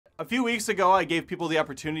A few weeks ago, I gave people the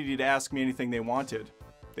opportunity to ask me anything they wanted.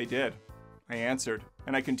 They did. I answered,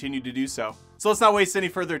 and I continued to do so. So let's not waste any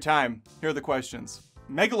further time. Here are the questions.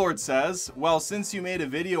 Megalord says, well, since you made a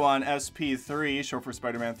video on SP3, short for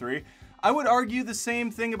Spider-Man 3, I would argue the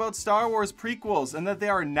same thing about Star Wars prequels and that they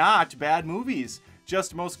are not bad movies.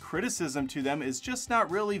 Just most criticism to them is just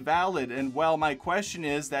not really valid. And well, my question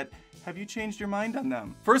is that, have you changed your mind on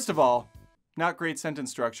them? First of all, not great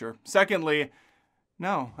sentence structure. Secondly,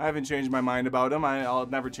 no, I haven't changed my mind about them. I'll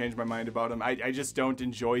never change my mind about them. I just don't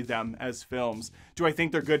enjoy them as films. Do I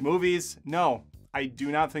think they're good movies? No, I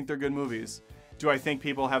do not think they're good movies. Do I think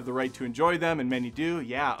people have the right to enjoy them, and many do?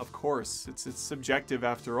 Yeah, of course. It's subjective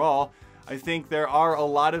after all. I think there are a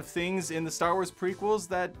lot of things in the Star Wars prequels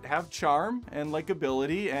that have charm and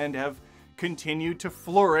likability and have continued to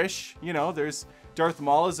flourish. You know, there's Darth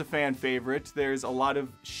Maul is a fan favorite. There's a lot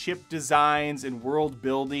of ship designs and world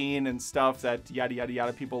building and stuff that yada yada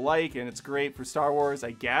yada people like, and it's great for Star Wars,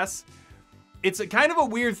 I guess. It's a kind of a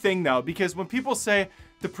weird thing though, because when people say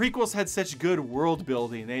the prequels had such good world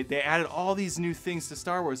building, they added all these new things to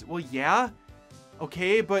Star Wars. Well, yeah,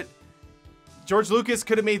 okay, but George Lucas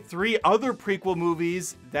could have made 3 other prequel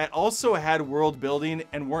movies that also had world building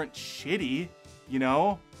and weren't shitty, you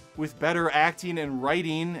know, with better acting and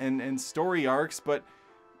writing and story arcs, but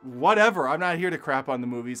whatever. I'm not here to crap on the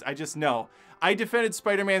movies. I just know. I defended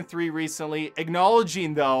Spider-Man 3 recently,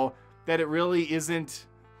 acknowledging though that it really isn't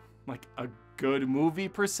like a good movie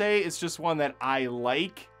per se. It's just one that I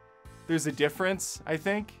like. There's a difference, I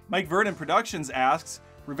think. Mike Vernon Productions asks,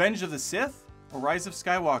 Revenge of the Sith or Rise of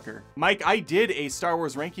Skywalker? Mike, I did a Star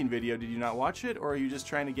Wars ranking video. Did you not watch it? Or are you just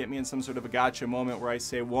trying to get me in some sort of a gotcha moment where I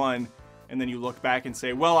say one and then you look back and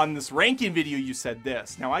say, well, on this ranking video, you said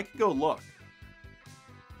this. Now I could go look.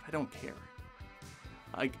 I don't care.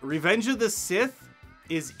 Like, Revenge of the Sith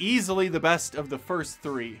is easily the best of the first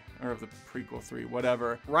 3, or of the prequel 3,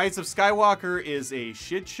 whatever. Rise of Skywalker is a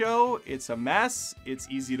shit show. It's a mess. It's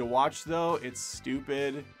easy to watch though. It's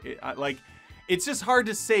stupid. It's just hard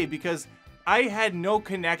to say because I had no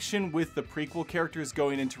connection with the prequel characters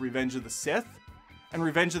going into Revenge of the Sith. And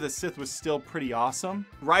Revenge of the Sith was still pretty awesome.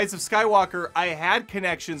 Rise of Skywalker, I had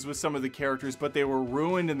connections with some of the characters, but they were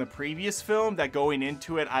ruined in the previous film that going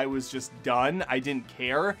into it, I was just done. I didn't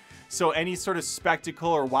care. So any sort of spectacle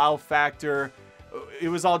or wow factor, it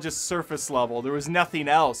was all just surface level. There was nothing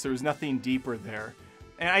else. There was nothing deeper there.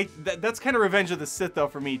 And that's kind of Revenge of the Sith though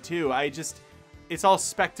for me too. It's all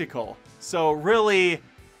spectacle. So really,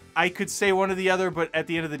 I could say one or the other, but at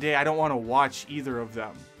the end of the day, I don't want to watch either of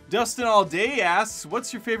them. Dustin All Day asks,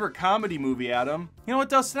 what's your favorite comedy movie, Adam? You know what,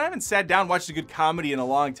 Dustin? I haven't sat down and watched a good comedy in a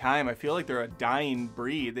long time. I feel like they're a dying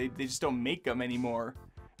breed. They just don't make them anymore.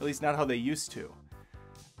 At least not how they used to.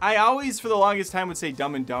 I always, for the longest time, would say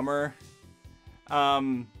Dumb and Dumber.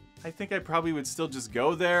 I think I probably would still just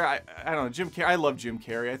go there. I don't know, Jim Carrey. I love Jim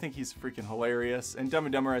Carrey. I think he's freaking hilarious. And Dumb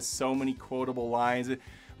and Dumber has so many quotable lines.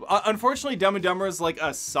 Unfortunately, Dumb and Dumber is like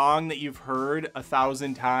a song that you've heard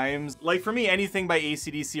 1,000 times. Like for me, anything by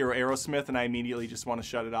AC/DC or Aerosmith, and I immediately just want to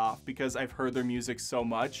shut it off because I've heard their music so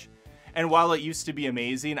much. And while it used to be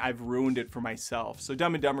amazing, I've ruined it for myself. So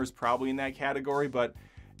Dumb and Dumber is probably in that category, but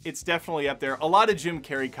it's definitely up there. A lot of Jim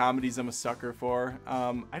Carrey comedies I'm a sucker for.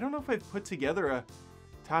 I don't know if I've put together a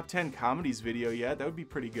top 10 comedies video yet. That would be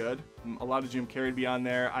pretty good. A lot of Jim Carrey would be on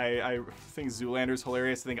there. I think Zoolander's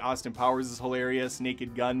hilarious. I think Austin Powers is hilarious.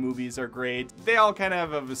 Naked Gun movies are great. They all kind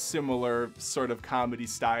of have a similar sort of comedy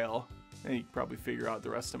style. And you can probably figure out the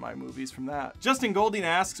rest of my movies from that. Justin Golding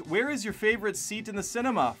asks, where is your favorite seat in the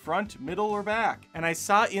cinema? Front, middle, or back? And I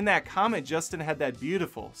saw in that comment, Justin had that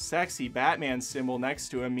beautiful, sexy Batman symbol next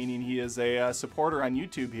to him, meaning he is a supporter on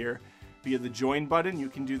YouTube here. Via the join button, you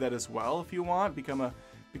can do that as well if you want. Become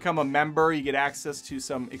a member, you get access to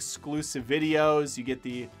some exclusive videos, you get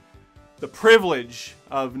the privilege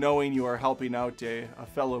of knowing you are helping out a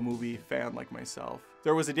fellow movie fan like myself.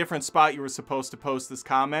 There was a different spot you were supposed to post this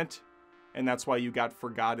comment, and that's why you got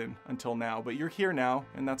forgotten until now. But you're here now,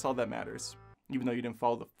 and that's all that matters, even though you didn't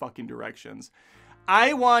follow the fucking directions.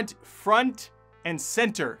 I want front and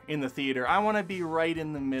center in the theater. I want to be right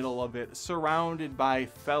in the middle of it, surrounded by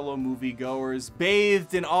fellow moviegoers,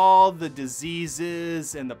 bathed in all the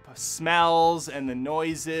diseases and the smells and the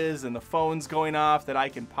noises and the phones going off that I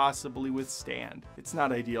can possibly withstand. It's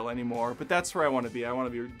not ideal anymore, but that's where I want to be. I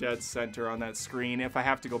want to be dead center on that screen. If I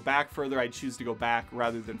have to go back further, I choose to go back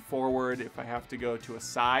rather than forward. If I have to go to a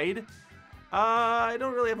side, I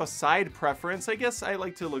don't really have a side preference. I guess I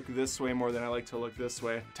like to look this way more than I like to look this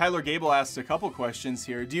way. Tyler Gable asked a couple questions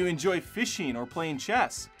here. Do you enjoy fishing or playing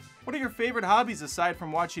chess? What are your favorite hobbies aside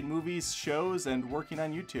from watching movies, shows, and working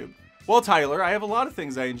on YouTube? Well, Tyler, I have a lot of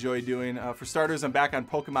things I enjoy doing. For starters, I'm back on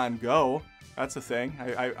Pokemon Go. That's a thing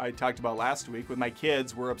I talked about last week with my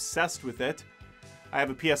kids. We're obsessed with it. I have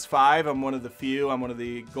a PS5. I'm one of the few. I'm one of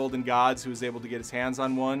the golden gods who was able to get his hands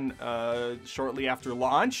on one shortly after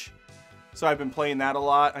launch. So I've been playing that a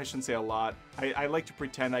lot. I shouldn't say a lot. I like to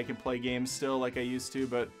pretend I can play games still like I used to,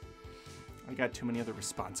 but I got too many other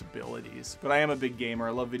responsibilities. But I am a big gamer.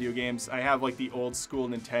 I love video games. I have like the old school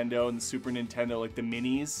Nintendo and the Super Nintendo, like the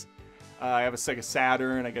minis. I have a Sega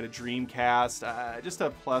Saturn. I got a Dreamcast. Just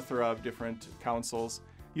a plethora of different consoles.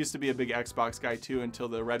 Used to be a big Xbox guy too until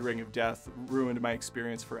the Red Ring of Death ruined my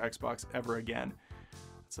experience for Xbox ever again.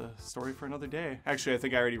 It's a story for another day. Actually, I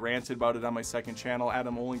think I already ranted about it on my second channel,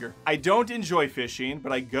 Adam Olinger. I don't enjoy fishing,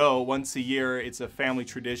 but I go once a year. It's a family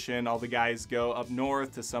tradition. All the guys go up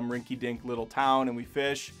north to some rinky-dink little town and we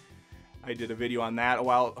fish. I did a video on that a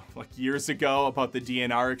while, like years ago, about the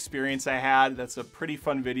DNR experience I had. That's a pretty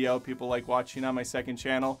fun video. People like watching on my second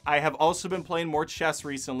channel. I have also been playing more chess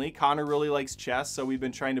recently. Connor really likes chess, so we've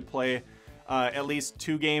been trying to play at least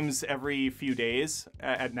 2 games every few days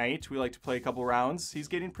at night. We like to play a couple rounds. He's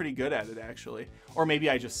getting pretty good at it, actually. Or maybe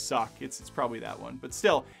I just suck. It's probably that one. But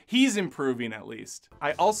still, he's improving at least.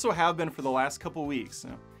 I also have been for the last couple weeks.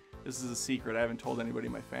 Now, this is a secret. I haven't told anybody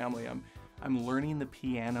in my family. I'm learning the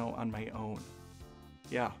piano on my own.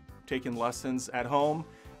 Yeah, taking lessons at home.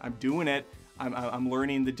 I'm doing it. I'm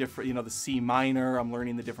learning the different, you know, the C minor. I'm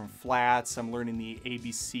learning the different flats. I'm learning the A,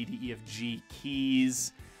 B, C, D, E, F, G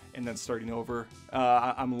keys, and then starting over.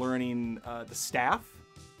 I'm learning the staff,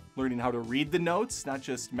 learning how to read the notes, not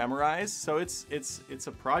just memorize. So it's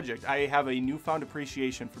a project. I have a newfound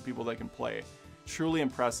appreciation for people that can play. Truly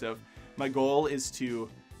impressive. My goal is to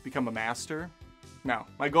become a master. Now,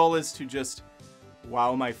 my goal is to just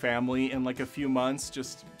wow my family in like a few months,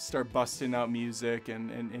 just start busting out music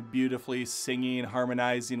and beautifully singing,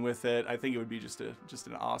 harmonizing with it. I think it would be just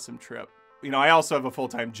an awesome trip. You know, I also have a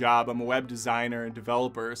full-time job. I'm a web designer and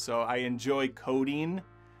developer, so I enjoy coding.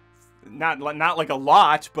 Not like a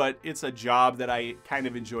lot, but it's a job that I kind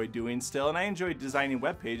of enjoy doing still, and I enjoy designing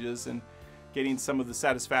web pages and getting some of the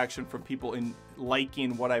satisfaction from people in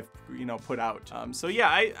liking what I've, you know, put out. So yeah,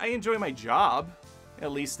 I enjoy my job,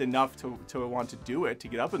 at least enough to want to do it, to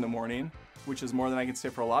get up in the morning, which is more than I can say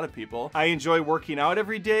for a lot of people. I enjoy working out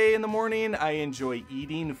every day in the morning. I enjoy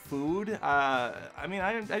eating food. I mean,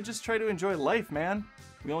 I just try to enjoy life, man.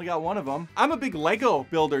 We only got one of them. I'm a big Lego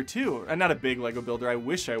builder too. I'm not a big Lego builder. I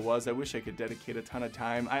wish I was. I wish I could dedicate a ton of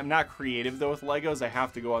time. I'm not creative though with Legos. I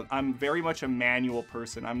have to go on. I'm very much a manual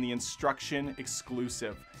person. I'm the instruction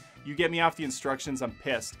exclusive. You get me off the instructions, I'm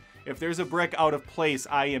pissed. If there's a brick out of place,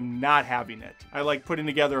 I am not having it. I like putting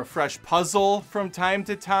together a fresh puzzle from time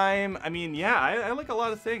to time. I mean, yeah, I like a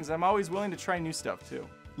lot of things. I'm always willing to try new stuff too.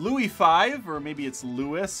 Louis 5, or maybe it's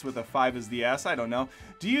Lewis with a 5 as the S, I don't know.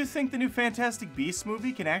 Do you think the new Fantastic Beasts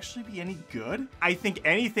movie can actually be any good? I think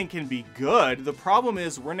anything can be good. The problem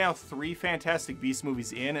is we're now 3 Fantastic Beasts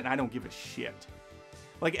movies in and I don't give a shit.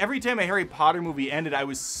 Like every time a Harry Potter movie ended, I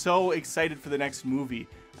was so excited for the next movie.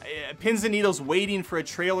 Pins and needles waiting for a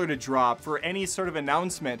trailer to drop, for any sort of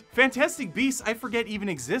announcement. Fantastic Beasts, I forget even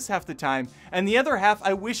exists half the time, and the other half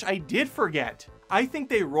I wish I did forget. I think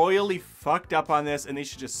they royally fucked up on this and they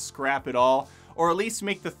should just scrap it all, or at least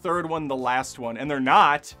make the 3rd one the last one, and they're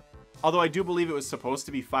not. Although I do believe it was supposed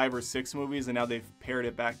to be 5 or 6 movies and now they've pared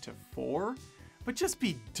it back to 4. But just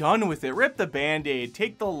be done with it. Rip the Band-Aid,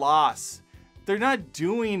 take the loss. They're not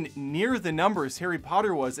doing near the numbers Harry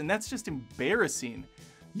Potter was, and that's just embarrassing.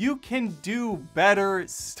 You can do better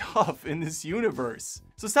stuff in this universe.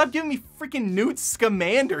 So stop giving me freaking Newt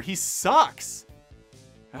Scamander. He sucks.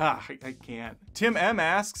 I can't. Tim M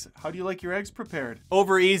asks, how do you like your eggs prepared?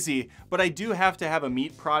 Over easy, but I do have to have a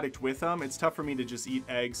meat product with them. It's tough for me to just eat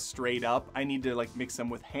eggs straight up. I need to like mix them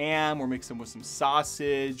with ham or mix them with some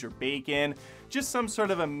sausage or bacon. Just some sort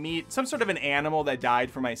of a meat, some sort of an animal that died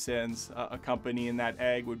for my sins accompanying that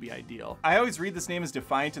egg would be ideal. I always read this name as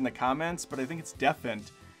Defiant in the comments, but I think it's Defiant.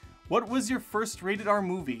 What was your first rated R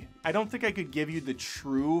movie? I don't think I could give you the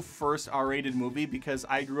true first R-rated movie because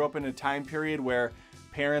I grew up in a time period where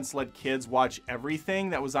parents let kids watch everything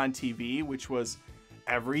that was on TV, which was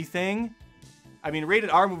everything. I mean, rated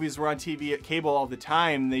R movies were on TV at cable all the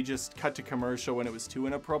time. They just cut to commercial when it was too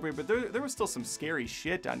inappropriate, but there was still some scary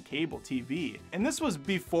shit on cable TV. And this was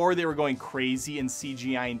before they were going crazy and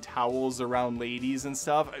CGIing towels around ladies and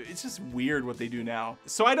stuff. It's just weird what they do now.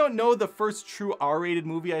 So I don't know the first true R-rated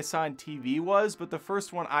movie I saw on TV was, but the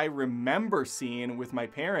first one I remember seeing with my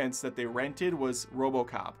parents that they rented was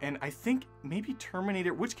RoboCop. And I think maybe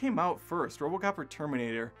Terminator, which came out first, RoboCop or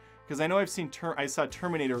Terminator? because I know I saw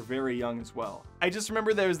Terminator very young as well. I just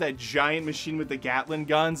remember there was that giant machine with the Gatling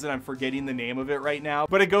guns, and I'm forgetting the name of it right now.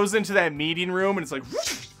 But it goes into that meeting room, and it's like,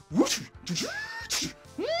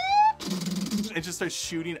 it just starts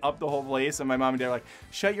shooting up the whole place, and my mom and dad are like,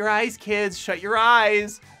 shut your eyes, kids, shut your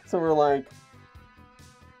eyes. So we're like,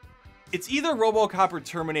 it's either RoboCop or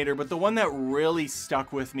Terminator, but the one that really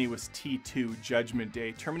stuck with me was T2, Judgment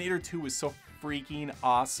Day. Terminator 2 was so freaking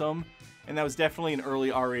awesome, and that was definitely an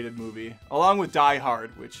early R-rated movie, along with Die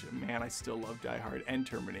Hard, which, man, I still love Die Hard and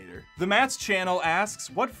Terminator. The Matt's channel asks,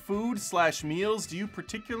 what food/meals do you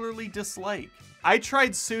particularly dislike? I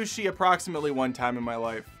tried sushi approximately one time in my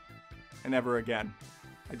life, and never again.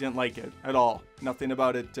 I didn't like it at all. Nothing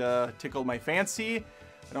about it tickled my fancy.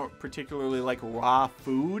 I don't particularly like raw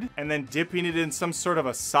food. And then dipping it in some sort of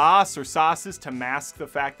a sauce or sauces to mask the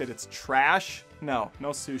fact that it's trash. No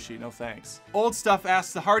sushi, no thanks. Old Stuff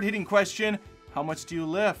asks the hard-hitting question, how much do you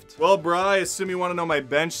lift? Well, bruh, I assume you want to know my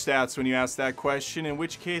bench stats when you ask that question, in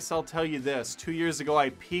which case I'll tell you this. 2 years ago,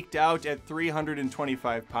 I peaked out at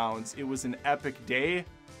 325 pounds. It was an epic day.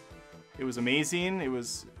 It was amazing. It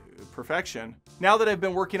was perfection. Now that I've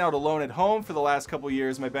been working out alone at home for the last couple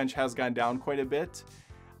years, my bench has gone down quite a bit.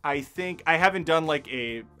 I think I haven't done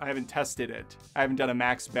I haven't tested it. I haven't done a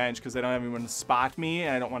max bench because I don't have anyone to spot me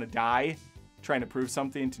and I don't want to die trying to prove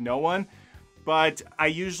something to no one. But I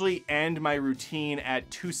usually end my routine at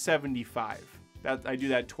 275. I do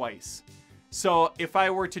that twice. So if I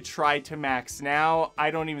were to try to max now, I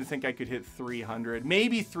don't even think I could hit 300.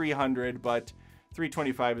 Maybe 300, but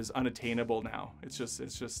 325 is unattainable now. It's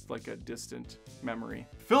just like a distant memory.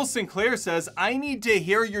 Phil Sinclair says, I need to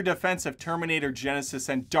hear your defense of Terminator Genesis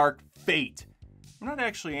and Dark Fate. I'm not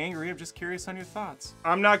actually angry, I'm just curious on your thoughts.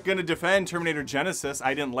 I'm not gonna defend Terminator Genesis.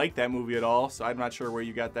 I didn't like that movie at all, so I'm not sure where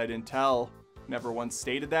you got that intel. Never once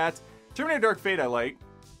stated that. Terminator Dark Fate I like.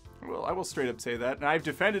 Well, I will straight up say that. And I've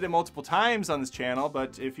defended it multiple times on this channel,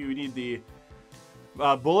 but if you need the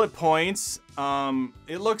bullet points,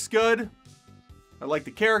 it looks good. I like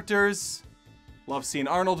the characters, love seeing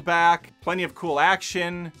Arnold back, plenty of cool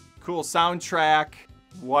action, cool soundtrack.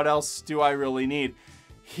 What else do I really need?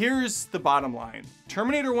 Here's the bottom line.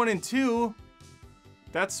 Terminator 1 and 2,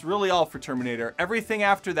 that's really all for Terminator. Everything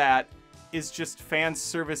after that is just fan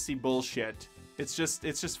service-y bullshit. It's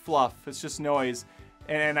just fluff, it's just noise,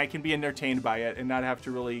 and I can be entertained by it and not have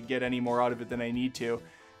to really get any more out of it than I need to.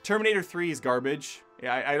 Terminator 3 is garbage.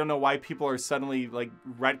 I don't know why people are suddenly like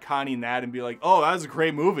retconning that and be like, oh, that was a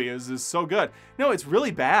great movie. It was so good. No, it's really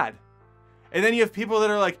bad. And then you have people that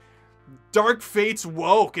are like, Dark Fate's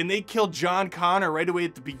woke and they killed John Connor right away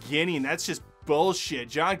at the beginning. That's just bullshit.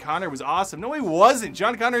 John Connor was awesome. No, he wasn't.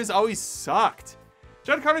 John Connor's always sucked.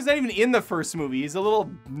 John Connor's not even in the first movie. He's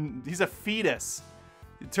a fetus.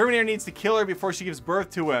 The Terminator needs to kill her before she gives birth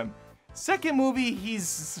to him. Second movie,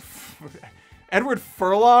 he's Edward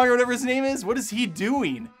Furlong or whatever his name is. What is he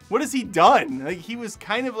doing? What has he done? Like, he was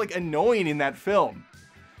kind of like annoying in that film.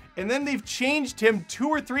 And then they've changed him 2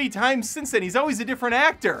 or 3 times since then. He's always a different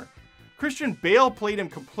actor. Christian Bale played him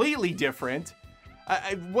completely different.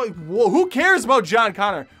 Who cares about John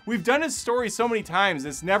Connor? We've done his story so many times,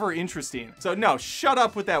 it's never interesting. So no, shut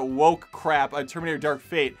up with that woke crap on Terminator Dark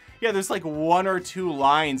Fate. Yeah, there's like 1 or 2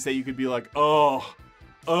 lines that you could be like, oh,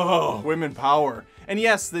 women power. And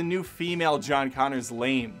yes, the new female John Connor's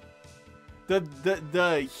lame.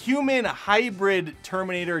 The human hybrid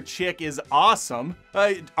Terminator chick is awesome.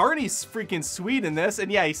 Arnie's freaking sweet in this,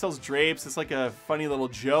 and yeah, he sells drapes. It's like a funny little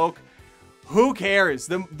joke. Who cares?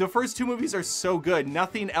 The first 2 movies are so good.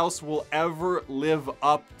 Nothing else will ever live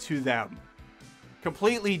up to them.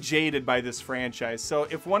 Completely jaded by this franchise. So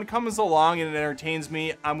if one comes along and it entertains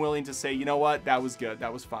me, I'm willing to say, you know what? That was good.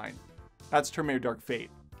 That was fine. That's Terminator Dark Fate.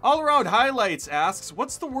 All Around Highlights asks,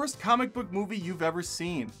 what's the worst comic book movie you've ever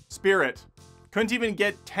seen? Spirit. Couldn't even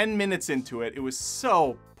get 10 minutes into it. It was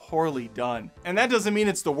so poorly done. And that doesn't mean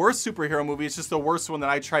it's the worst superhero movie. It's just the worst one that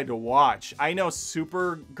I tried to watch. I know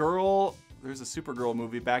Supergirl. There's a Supergirl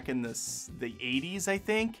movie back in the 80s, I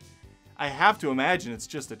think. I have to imagine it's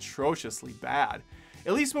just atrociously bad.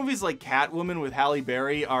 At least movies like Catwoman with Halle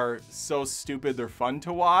Berry are so stupid they're fun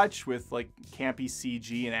to watch, with like campy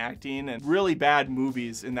CG and acting, and really bad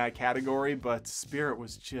movies in that category, but Spirit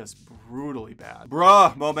was just brutally bad.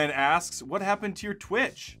 Bruh Moment asks, what happened to your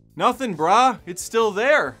Twitch? Nothing, bruh. It's still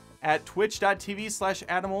there at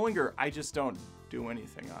twitch.tv/Adam Olinger. I just don't do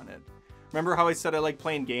anything on it. Remember how I said I like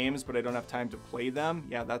playing games, but I don't have time to play them?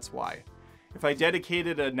 Yeah, that's why. If I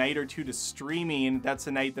dedicated a night or 2 to streaming, that's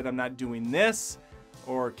a night that I'm not doing this,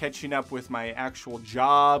 or catching up with my actual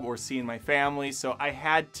job, or seeing my family. So I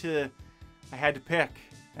had to pick,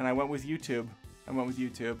 and I went with YouTube.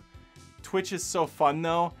 Twitch is so fun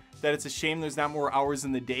though, that it's a shame there's not more hours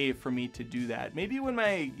in the day for me to do that. Maybe when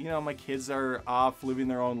my kids are off living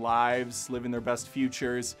their own lives, living their best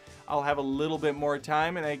futures, I'll have a little bit more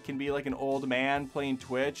time and I can be like an old man playing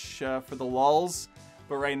Twitch for the lulz.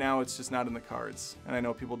 But right now it's just not in the cards. And I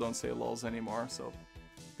know people don't say lulz anymore, so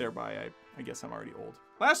thereby I guess I'm already old.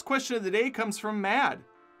 Last question of the day comes from Mad.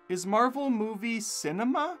 Is Marvel movie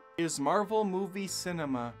cinema? Is Marvel movie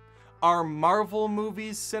cinema? Are Marvel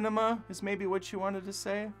movies cinema is maybe what you wanted to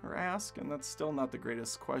say or ask, and that's still not the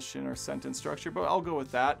greatest question or sentence structure, but I'll go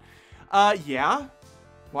with that. Yeah?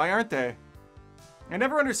 Why aren't they? I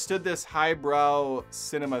never understood this highbrow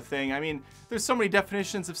cinema thing. I mean, there's so many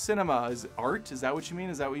definitions of cinema. Is it art? Is that what you mean?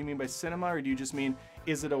 Is that what you mean by cinema? Or do you just mean,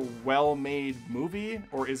 is it a well-made movie?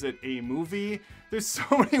 Or is it a movie? There's so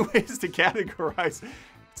many ways to categorize.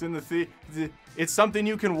 It's in it's something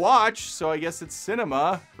you can watch, so I guess it's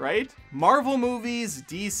cinema, right? Marvel movies,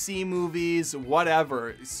 DC movies,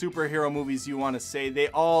 whatever, superhero movies you want to say, they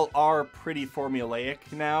all are pretty formulaic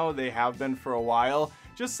now. They have been for a while.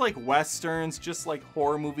 Just like Westerns, just like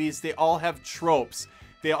horror movies, they all have tropes.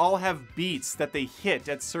 They all have beats that they hit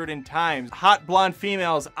at certain times. Hot blonde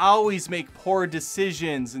females always make poor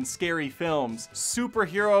decisions in scary films.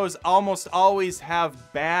 Superheroes almost always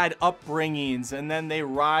have bad upbringings and then they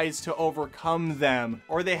rise to overcome them.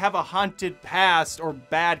 Or they have a haunted past or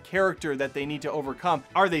bad character that they need to overcome.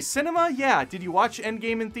 Are they cinema? Yeah. Did you watch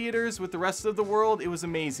Endgame in theaters with the rest of the world? It was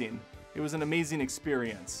amazing. It was an amazing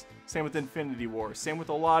experience. Same with Infinity War. Same with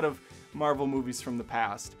a lot of Marvel movies from the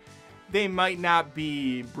past. They might not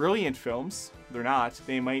be brilliant films. They're not.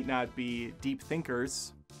 They might not be deep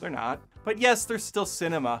thinkers. They're not. But yes, they're still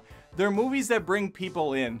cinema. They're movies that bring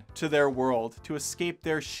people in to their world to escape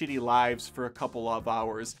their shitty lives for a couple of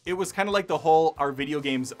hours. It was kind of like the whole "are video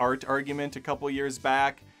games art" argument a couple years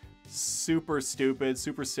back. Super stupid,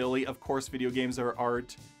 super silly. Of course, video games are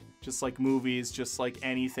art. Just like movies, just like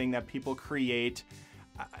anything that people create.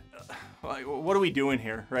 What are we doing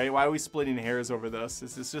here, right? Why are we splitting hairs over this?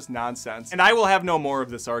 This is just nonsense. And I will have no more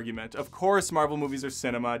of this argument. Of course, Marvel movies are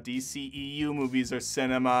cinema. DCEU movies are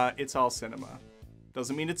cinema. It's all cinema.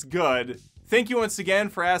 Doesn't mean it's good. Thank you once again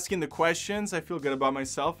for asking the questions. I feel good about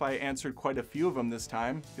myself. I answered quite a few of them this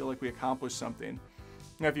time. I feel like we accomplished something.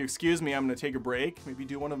 Now, if you excuse me, I'm going to take a break, maybe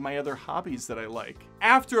do one of my other hobbies that I like.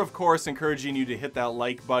 After, of course, encouraging you to hit that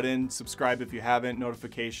like button, subscribe if you haven't,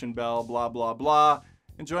 notification bell, blah, blah, blah.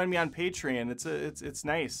 And join me on Patreon. It's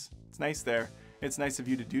nice. It's nice there. It's nice of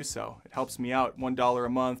you to do so. It helps me out. $1 a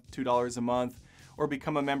month, $2 a month, or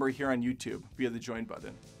become a member here on YouTube via the join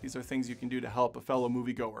button. These are things you can do to help a fellow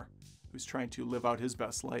moviegoer who's trying to live out his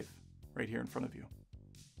best life right here in front of you.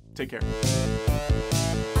 Take care.